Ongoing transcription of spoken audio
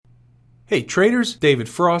Hey traders, David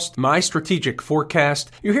Frost, my strategic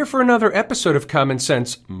forecast. You're here for another episode of Common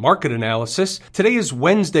Sense Market Analysis. Today is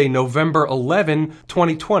Wednesday, November 11,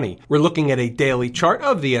 2020. We're looking at a daily chart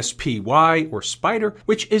of the SPY or Spider,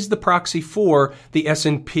 which is the proxy for the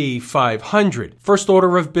S&P 500. First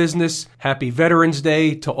order of business, happy Veterans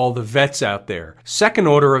Day to all the vets out there. Second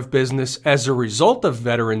order of business, as a result of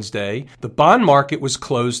Veterans Day, the bond market was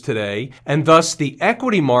closed today, and thus the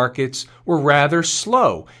equity markets were rather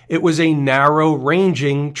slow. It was a narrow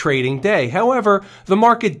ranging trading day. However, the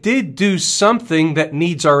market did do something that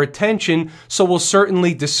needs our attention, so we'll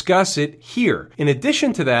certainly discuss it here. In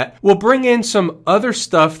addition to that, we'll bring in some other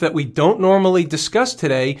stuff that we don't normally discuss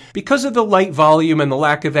today. Because of the light volume and the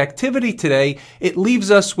lack of activity today, it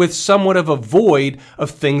leaves us with somewhat of a void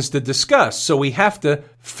of things to discuss, so we have to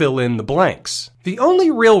fill in the blanks. The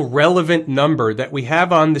only real relevant number that we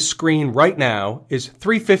have on the screen right now is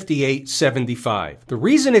 358.75. The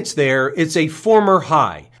reason it's there is a former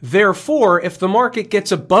high. Therefore, if the market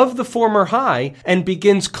gets above the former high and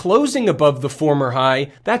begins closing above the former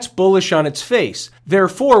high, that's bullish on its face.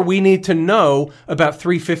 Therefore, we need to know about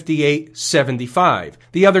 358.75.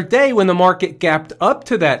 The other day when the market gapped up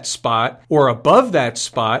to that spot or above that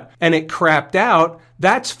spot and it crapped out,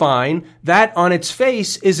 that's fine. That on its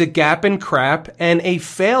face is a gap and crap and a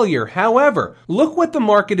failure. However, look what the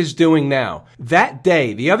market is doing now. That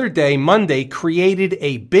day, the other day, Monday, created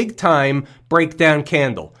a big time breakdown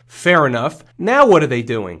candle. Fair enough. Now what are they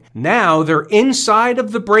doing? Now they're inside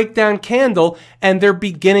of the breakdown candle and they're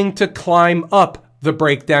beginning to climb up the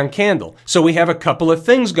breakdown candle. So we have a couple of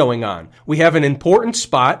things going on. We have an important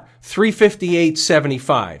spot,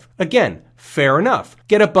 358.75. Again, fair enough.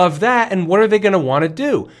 Get above that, and what are they going to want to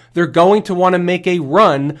do? They're going to want to make a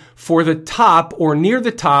run for the top or near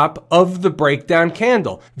the top of the breakdown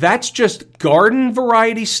candle. That's just garden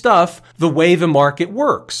variety stuff, the way the market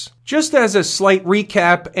works. Just as a slight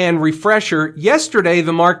recap and refresher, yesterday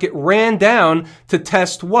the market ran down to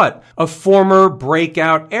test what? A former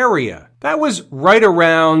breakout area. That was right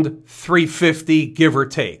around 350, give or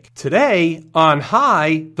take. Today, on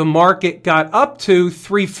high, the market got up to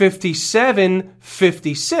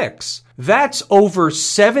 357.56. That's over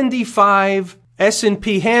 75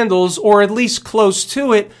 S&P handles, or at least close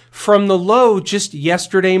to it, from the low just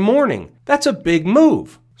yesterday morning. That's a big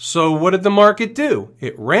move. So what did the market do?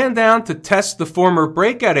 It ran down to test the former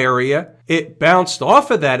breakout area. It bounced off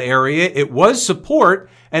of that area. It was support,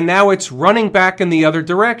 and now it's running back in the other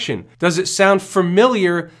direction. Does it sound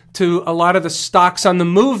familiar to a lot of the stocks on the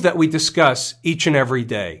move that we discuss each and every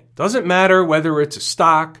day? Doesn't matter whether it's a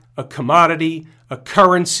stock, a commodity, a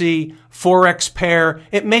currency, forex pair,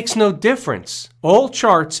 it makes no difference. All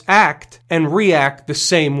charts act and react the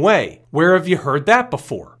same way. Where have you heard that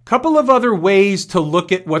before? Couple of other ways to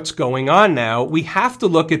look at what's going on now. We have to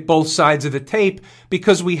look at both sides of the tape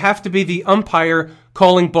because we have to be the umpire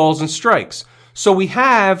calling balls and strikes. So we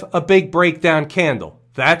have a big breakdown candle.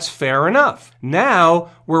 That's fair enough.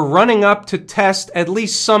 Now we're running up to test at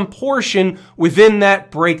least some portion within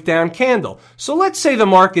that breakdown candle. So let's say the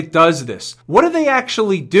market does this. What are they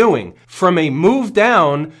actually doing? From a move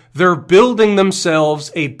down, they're building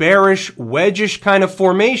themselves a bearish, wedgish kind of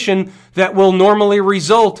formation that will normally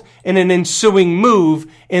result in an ensuing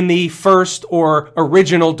move in the first or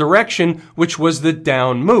original direction, which was the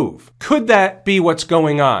down move. Could that be what's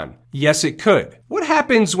going on? Yes, it could. What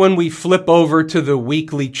happens when we flip over to the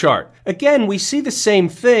weekly chart? Again, we see the same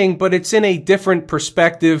thing, but it's in a different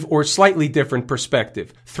perspective or slightly different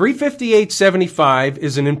perspective. 358.75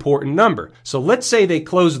 is an important number. So let's say they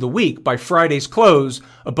close the week by Friday's close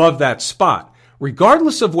above that spot.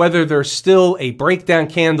 Regardless of whether there's still a breakdown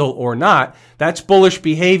candle or not, that's bullish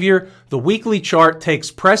behavior. The weekly chart takes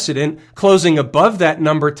precedent. Closing above that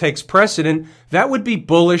number takes precedent. That would be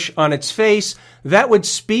bullish on its face. That would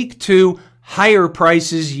speak to higher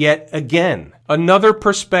prices yet again. Another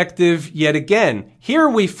perspective yet again. Here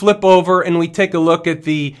we flip over and we take a look at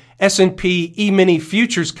the S&P E-mini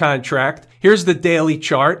futures contract. Here's the daily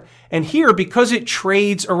chart. And here, because it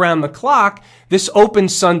trades around the clock, this open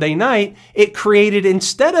Sunday night, it created,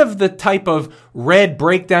 instead of the type of red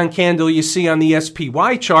breakdown candle you see on the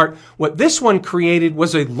SPY chart, what this one created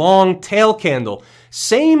was a long tail candle.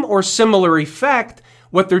 Same or similar effect.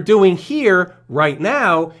 What they're doing here right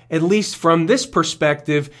now, at least from this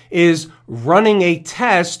perspective, is running a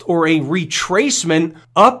test or a retracement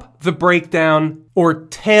up the breakdown or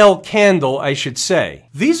tail candle, I should say.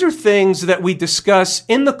 These are things that we discuss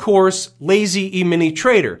in the course Lazy E-mini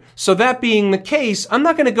Trader. So that being the case, I'm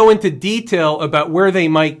not going to go into detail about where they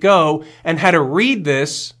might go and how to read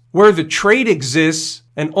this, where the trade exists,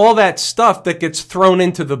 and all that stuff that gets thrown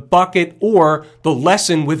into the bucket or the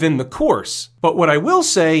lesson within the course. But what I will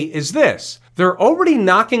say is this. They're already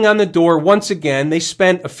knocking on the door once again. They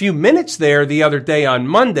spent a few minutes there the other day on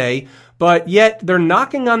Monday, but yet they're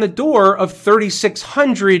knocking on the door of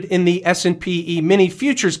 3,600 in the S&P E-mini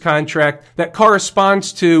futures contract that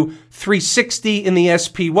corresponds to 360 in the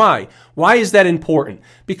SPY. Why is that important?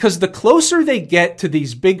 Because the closer they get to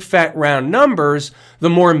these big fat round numbers, the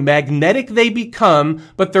more magnetic they become,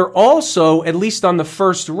 but they're also, at least on the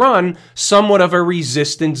first run, somewhat of a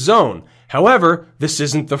resistance zone. However, this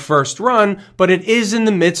isn't the first run, but it is in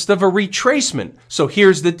the midst of a retracement. So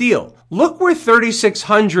here's the deal. Look where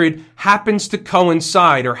 3,600 happens to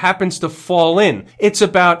coincide or happens to fall in. It's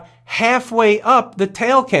about halfway up the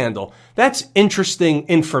tail candle. That's interesting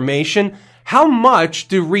information. How much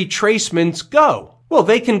do retracements go? Well,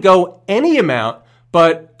 they can go any amount,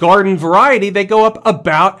 but garden variety, they go up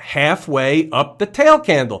about halfway up the tail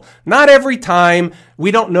candle. Not every time. We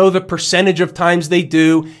don't know the percentage of times they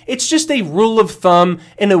do. It's just a rule of thumb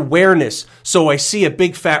and awareness. So I see a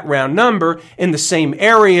big fat round number in the same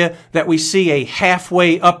area that we see a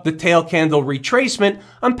halfway up the tail candle retracement.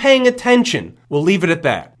 I'm paying attention. We'll leave it at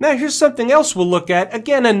that. Now here's something else we'll look at.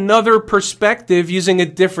 Again, another perspective using a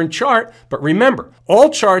different chart. But remember, all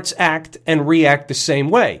charts act and react the same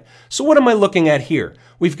way. So what am I looking at here?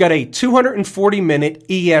 We've got a 240-minute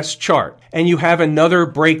ES chart, and you have another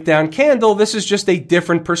breakdown candle. This is just a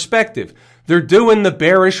different perspective. They're doing the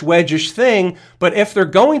bearish wedgish thing, but if they're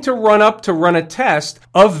going to run up to run a test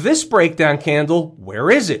of this breakdown candle,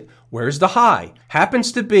 where is it? Where's the high?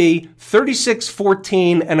 Happens to be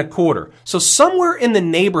 36.14 and a quarter. So somewhere in the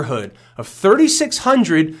neighborhood of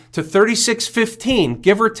 3,600 to 36.15,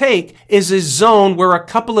 give or take, is a zone where a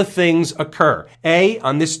couple of things occur. A,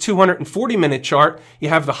 on this 240-minute chart, you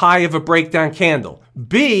have the high of a breakdown candle.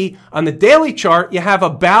 B, on the daily chart, you have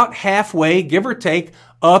about halfway, give or take,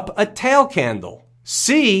 up a tail candle.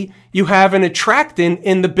 C, you have an attractant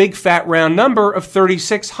in the big fat round number of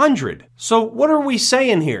 3,600. So what are we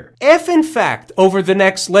saying here? If in fact, over the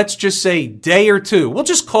next, let's just say day or two, we'll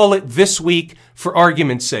just call it this week for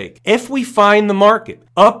argument's sake, if we find the market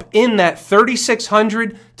up in that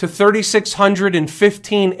 3,600 to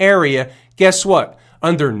 3,615 area, guess what?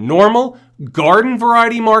 Under normal garden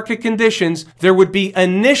variety market conditions, there would be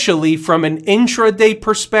initially, from an intraday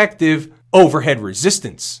perspective, overhead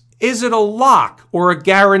resistance. Is it a lock or a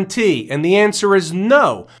guarantee? And the answer is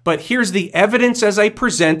no. But here's the evidence as I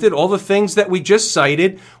presented, all the things that we just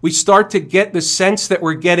cited. We start to get the sense that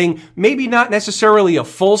we're getting maybe not necessarily a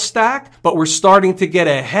full stack, but we're starting to get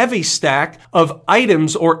a heavy stack of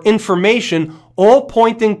items or information, all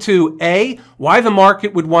pointing to A, why the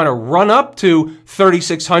market would want to run up to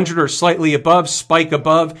 3,600 or slightly above, spike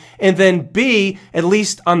above, and then B, at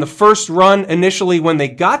least on the first run initially when they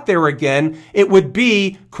got there again, it would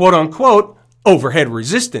be, quote unquote, overhead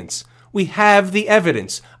resistance. We have the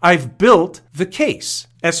evidence. I've built the case.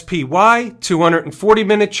 SPY,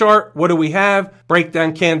 240-minute chart. What do we have?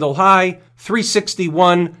 Breakdown candle high,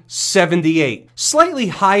 361.78. Slightly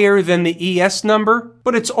higher than the ES number,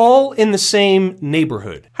 but it's all in the same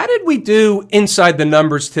neighborhood. How did we do inside the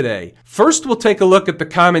numbers today? First, we'll take a look at the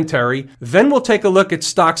commentary. Then we'll take a look at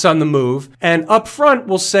stocks on the move. And up front,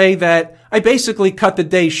 we'll say that I basically cut the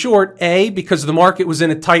day short, A, because the market was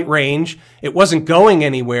in a tight range. It wasn't going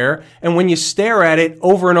anywhere. And when you stare at it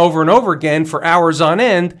over and over and over again for hours on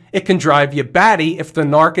end, it can drive you batty if the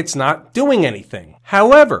market's not doing anything.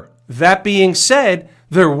 However, that being said,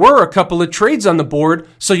 there were a couple of trades on the board,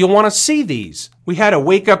 so you'll want to see these. We had a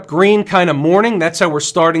wake up green kind of morning. That's how we're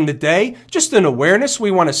starting the day. Just an awareness.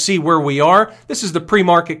 We want to see where we are. This is the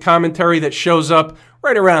pre-market commentary that shows up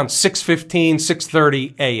right around 6:15,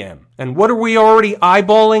 6:30 a.m. And what are we already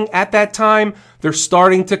eyeballing at that time? They're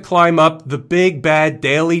starting to climb up the big bad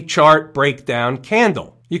daily chart breakdown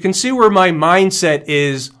candle. You can see where my mindset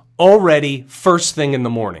is already first thing in the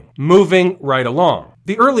morning, moving right along.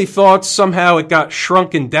 The early thoughts, somehow it got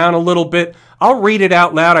shrunken down a little bit. I'll read it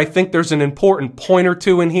out loud. I think there's an important point or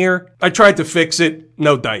two in here. I tried to fix it.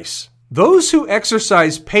 No dice. Those who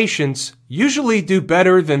exercise patience usually do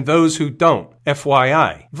better than those who don't.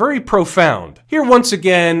 FYI. Very profound. Here once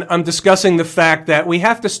again, I'm discussing the fact that we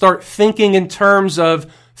have to start thinking in terms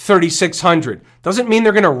of 3,600. Doesn't mean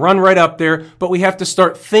they're going to run right up there, but we have to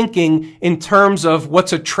start thinking in terms of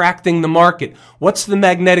what's attracting the market. What's the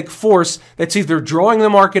magnetic force that's either drawing the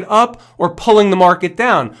market up or pulling the market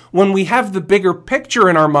down? When we have the bigger picture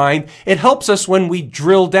in our mind, it helps us when we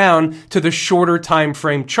drill down to the shorter time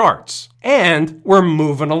frame charts. And we're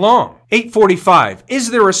moving along. 8:45. Is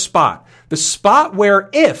there a spot? the spot where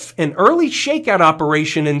if an early shakeout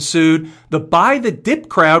operation ensued, the buy the dip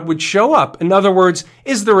crowd would show up. In other words,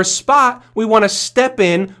 is there a spot we want to step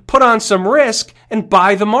in, put on some risk, and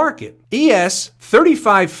buy the market? ES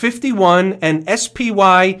 3551 and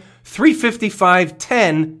SPY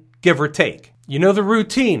 355.10, give or take. You know the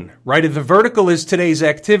routine. Right of the vertical is today's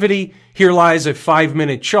activity. Here lies a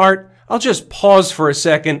 5-minute chart. I'll just pause for a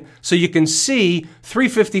second so you can see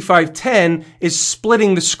 355.10 is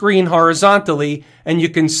splitting the screen horizontally, and you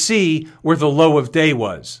can see where the low of day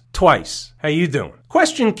was. Twice. How you doing?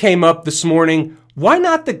 Question came up this morning. Why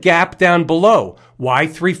not the gap down below? Why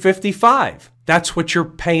 355? That's what you're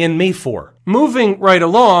paying me for. Moving right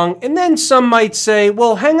along, and then some might say,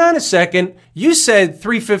 well, hang on a second. You said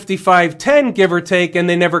 355.10, give or take, and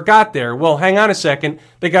they never got there. Well, hang on a second.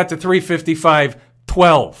 They got to 355.12.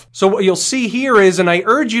 So what you'll see here is, and I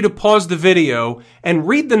urge you to pause the video and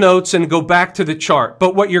read the notes and go back to the chart.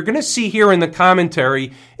 But what you're going to see here in the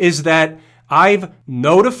commentary is that I've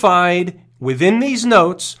notified within these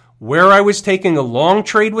notes where I was taking a long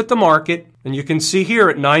trade with the market. And you can see here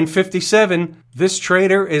at 9:57, this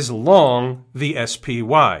trader is long the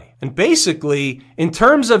SPY. And basically, in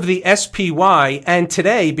terms of the SPY, and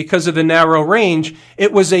today, because of the narrow range,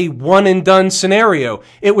 it was a one and done scenario.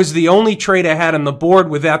 It was the only trade I had on the board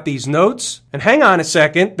without these notes. And hang on a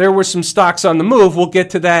second, there were some stocks on the move. We'll get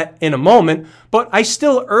to that in a moment. But I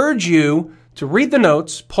still urge you to read the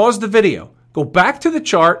notes, pause the video, go back to the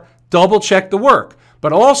chart, double check the work.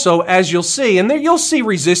 But also, as you'll see, and there you'll see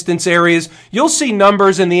resistance areas, you'll see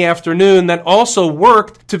numbers in the afternoon that also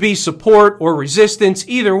worked to be support or resistance.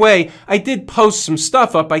 Either way, I did post some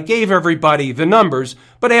stuff up. I gave everybody the numbers,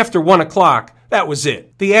 but after 1 o'clock, that was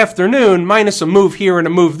it. The afternoon, minus a move here and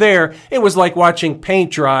a move there, it was like watching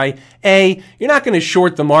paint dry. You're not going to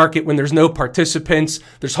short the market when there's no participants.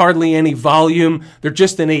 There's hardly any volume. They're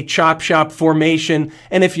just in a chop shop formation.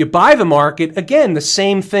 And if you buy the market, again, the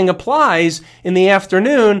same thing applies in the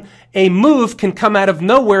afternoon. A move can come out of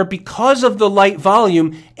nowhere because of the light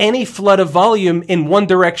volume. Any flood of volume in one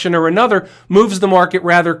direction or another moves the market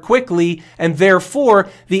rather quickly, and therefore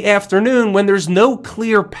the afternoon, when there's no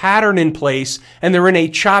clear pattern in place and they're in a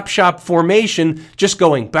chop shop formation just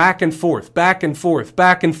going back and forth, back and forth,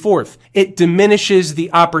 back and forth, it diminishes the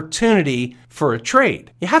opportunity for a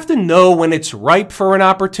trade. You have to know when it's ripe for an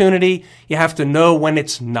opportunity. You have to know when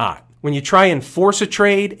it's not. When you try and force a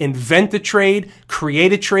trade, invent a trade,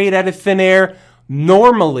 create a trade out of thin air,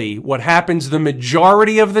 normally what happens the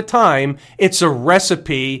majority of the time, it's a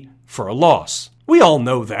recipe for a loss. We all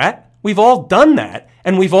know that. We've all done that,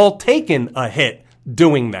 and we've all taken a hit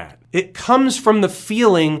doing that. It comes from the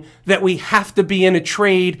feeling that we have to be in a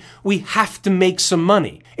trade, we have to make some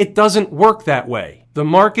money. It doesn't work that way. The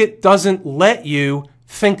market doesn't let you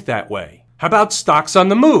think that way. How about stocks on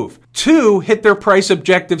the move? 2 hit their price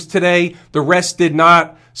objectives today. The rest did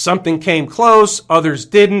not. Something came close. Others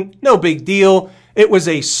didn't. No big deal. It was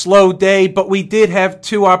a slow day, but we did have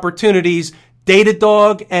 2 opportunities,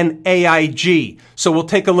 Datadog and AIG. So we'll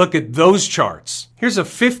take a look at those charts. Here's a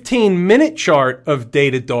 15-minute chart of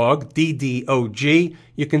Datadog, DDOG.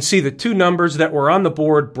 You can see the 2 numbers that were on the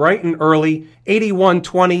board bright and early,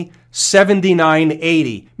 81.20,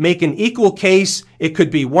 79.80. Make an equal case. It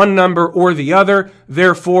could be one number or the other.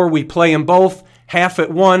 Therefore, we play them both, half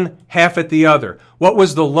at one, half at the other. What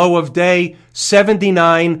was the low of day?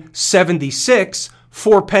 79.76,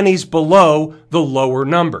 4 pennies below the lower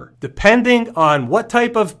number. Depending on what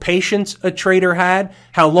type of patience a trader had,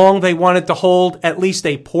 how long they wanted to hold at least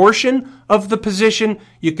a portion of the position,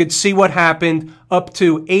 you could see what happened up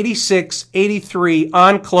to 86.83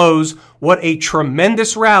 on close. What a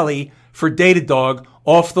tremendous rally for Datadog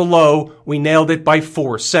off the low. We nailed it by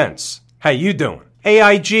 4 cents. How you doing?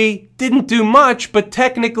 AIG didn't do much, but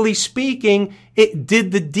technically speaking, it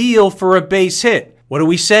did the deal for a base hit. What do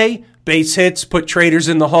we say? Base hits put traders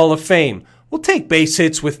in the Hall of Fame. We'll take base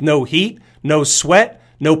hits with no heat, no sweat,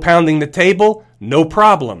 no pounding the table, no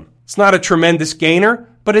problem. It's not a tremendous gainer,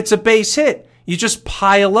 but it's a base hit. You just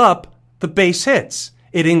pile up the base hits.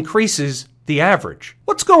 It increases the average.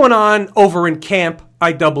 What's going on over in Camp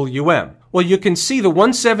IWM? Well, you can see the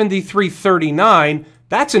 173.39.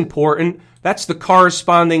 That's important. That's the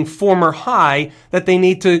corresponding former high that they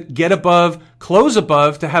need to get above, close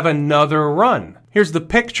above to have another run. Here's the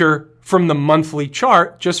picture from the monthly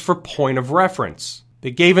chart just for point of reference. They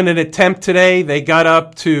gave it an attempt today. They got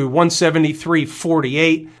up to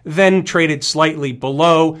 173.48, then traded slightly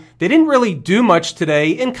below. They didn't really do much today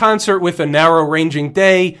in concert with a narrow ranging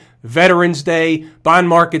day, Veterans Day, bond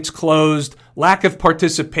markets closed, lack of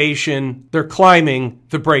participation. They're climbing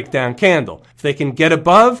the breakdown candle. If they can get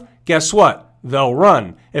above, guess what? they'll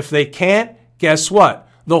run. If they can't, guess what?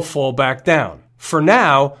 They'll fall back down. For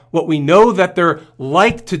now, what we know that they're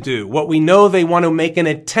like to do, what we know they want to make an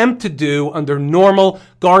attempt to do under normal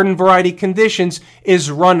garden variety conditions is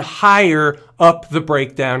run higher up the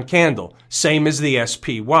breakdown candle, same as the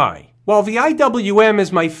SPY. While the IWM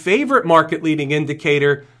is my favorite market leading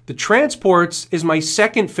indicator, the transports is my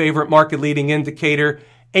second favorite market leading indicator,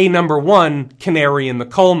 a number one canary in the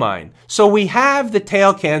coal mine. So we have the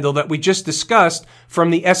tail candle that we just discussed from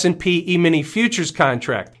the S&P E-mini futures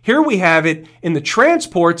contract. Here we have it in the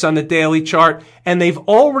transports on the daily chart, and they've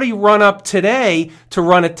already run up today to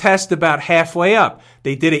run a test about halfway up.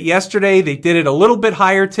 They did it yesterday. They did it a little bit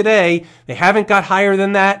higher today. They haven't got higher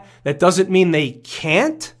than that. That doesn't mean they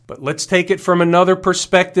can't, but let's take it from another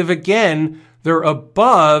perspective again. They're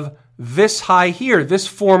above this high here, this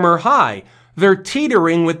former high. They're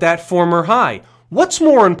teetering with that former high. What's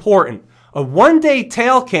more important, a one-day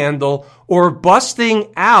tail candle or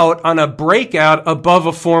busting out on a breakout above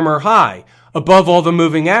a former high, above all the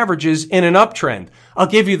moving averages in an uptrend? I'll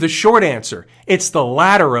give you the short answer. It's the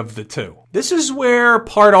latter of the two. This is where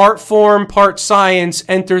part art form, part science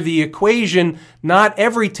enter the equation. Not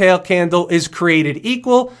every tail candle is created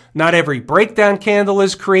equal. Not every breakdown candle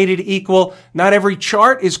is created equal. Not every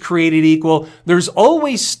chart is created equal. There's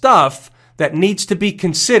always stuff that needs to be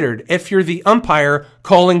considered if you're the umpire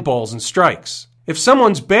calling balls and strikes. If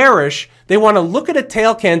someone's bearish, they want to look at a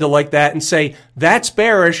tail candle like that and say, that's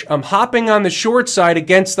bearish, I'm hopping on the short side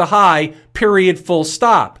against the high, period, full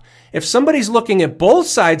stop. If somebody's looking at both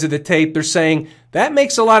sides of the tape, they're saying, that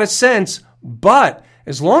makes a lot of sense, but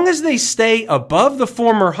as long as they stay above the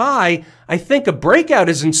former high, I think a breakout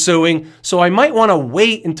is ensuing, so I might want to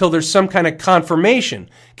wait until there's some kind of confirmation.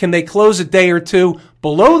 Can they close a day or two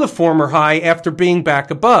below the former high after being back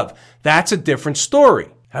above? That's a different story.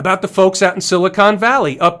 How about the folks out in Silicon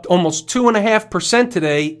Valley, up almost 2.5%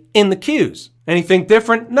 today in the Qs? Anything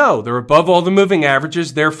different? No, they're above all the moving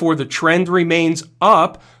averages, therefore the trend remains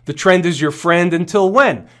up. The trend is your friend until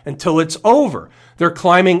when? Until it's over. They're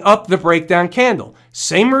climbing up the breakdown candle.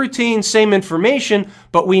 Same routine, same information,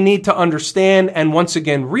 but we need to understand and once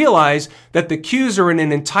again realize that the Qs are in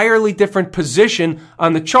an entirely different position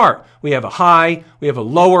on the chart. We have a high, we have a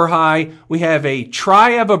lower high, we have a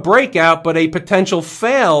try of a breakout, but a potential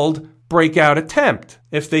failed breakout attempt.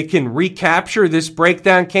 If they can recapture this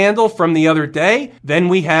breakdown candle from the other day, then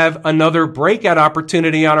we have another breakout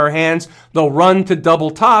opportunity on our hands. They'll run to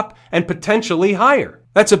double top and potentially higher.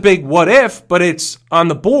 That's a big what if, but it's on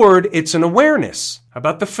the board, it's an awareness. How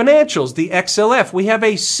about the financials, the XLF? We have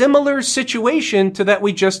a similar situation to that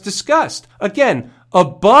we just discussed. Again,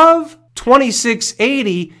 above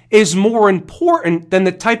 2680 is more important than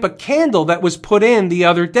the type of candle that was put in the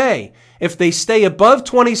other day. If they stay above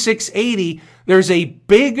 2680, there's a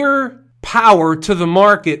bigger power to the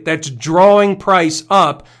market that's drawing price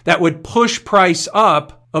up, that would push price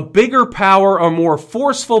up, a bigger power, a more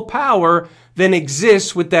forceful power than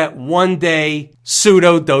exists with that one-day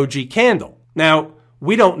pseudo-doji candle. Now,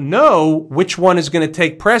 we don't know which one is going to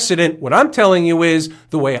take precedent. What I'm telling you is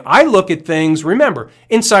the way I look at things. Remember,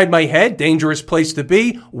 inside my head, dangerous place to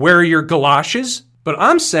be, wear your galoshes. But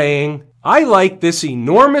I'm saying I like this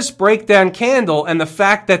enormous breakdown candle and the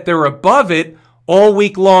fact that they're above it all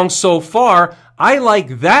week long so far. I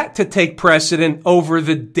like that to take precedent over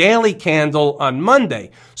the daily candle on Monday.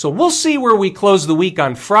 So we'll see where we close the week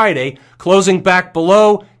on Friday. Closing back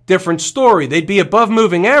below, different story. They'd be above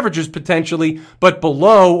moving averages potentially, but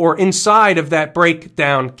below or inside of that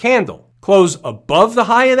breakdown candle. Close above the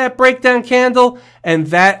high of that breakdown candle, and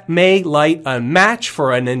that may light a match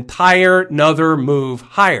for an entire another move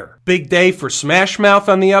higher. Big day for Smashmouth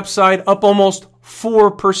on the upside, up almost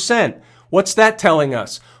 4%. What's that telling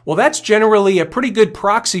us? Well, that's generally a pretty good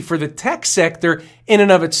proxy for the tech sector in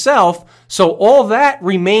and of itself. So all that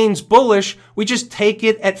remains bullish. We just take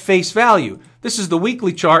it at face value. This is the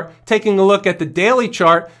weekly chart. Taking a look at the daily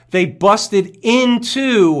chart, they busted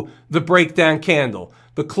into the breakdown candle.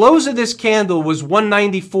 The close of this candle was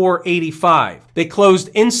 194.85. They closed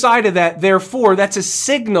inside of that. Therefore, that's a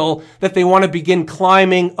signal that they want to begin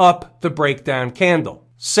climbing up the breakdown candle.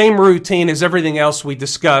 Same routine as everything else we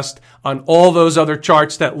discussed on all those other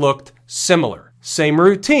charts that looked similar. Same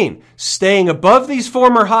routine. Staying above these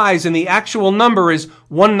former highs, and the actual number is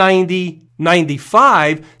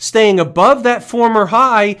 190.95. Staying above that former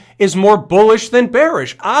high is more bullish than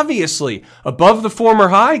bearish. Obviously, above the former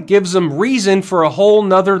high gives them reason for a whole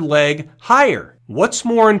nother leg higher. What's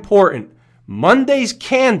more important, Monday's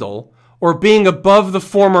candle or being above the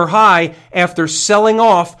former high after selling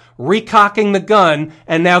off, recocking the gun,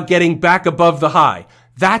 and now getting back above the high?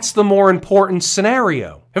 That's the more important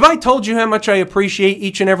scenario. Have I told you how much I appreciate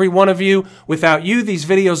each and every one of you? Without you, these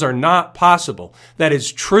videos are not possible. That is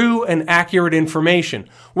true and accurate information.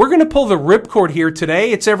 We're going to pull the ripcord here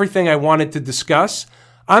today. It's everything I wanted to discuss.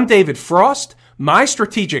 I'm David Frost, my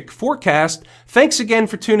strategic forecast. Thanks again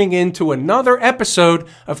for tuning in to another episode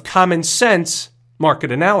of Common Sense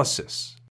Market Analysis.